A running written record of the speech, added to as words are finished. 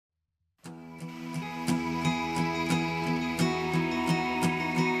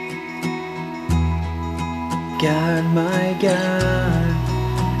God, my God,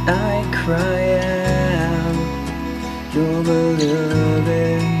 I cry out, your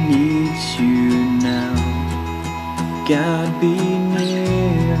beloved needs you now. God, be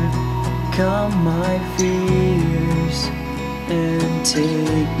near, calm my fears, and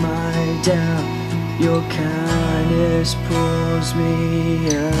take my doubt. Your kindness pulls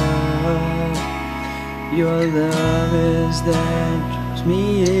me up, your love is that draws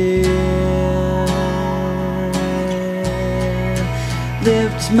me in.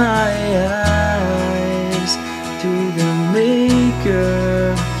 Lift my eyes to the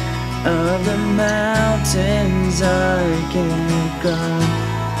maker of the mountains I can't climb,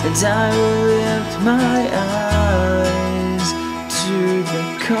 and I will lift my eyes to the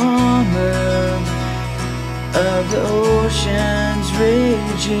calmer of the oceans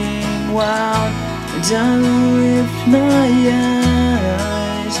raging wild, and I will lift my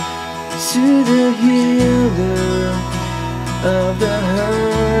eyes to the healer of the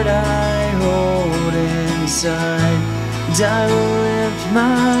hurt I hold inside, and I will lift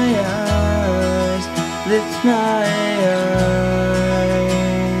my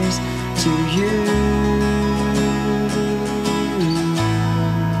eyes to you.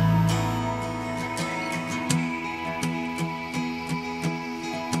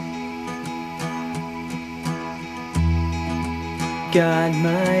 God,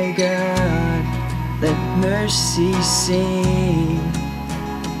 my God, let mercy sing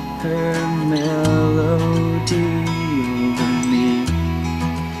her melody over me.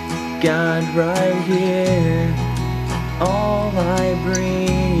 God, right here, all I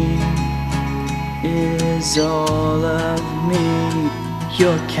bring is all of me.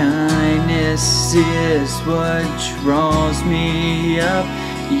 Your kindness is what draws me up,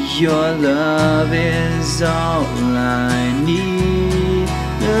 your love is all I need.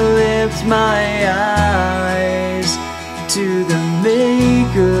 Lift my eyes to the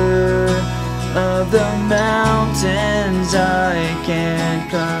maker of the mountains I can't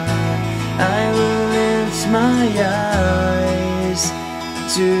climb. I will lift my eyes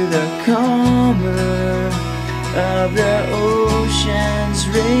to the calmer of the oceans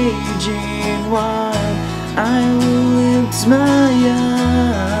raging wild. I will lift my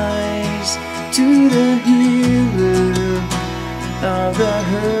eyes to the healer of the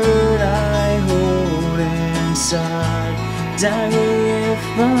hurt I hold inside. And I will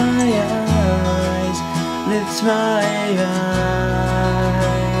lift my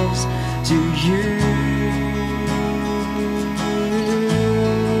eyes to you.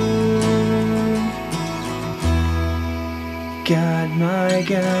 God, my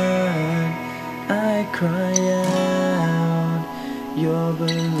God, I cry out, your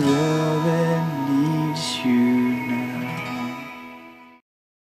beloved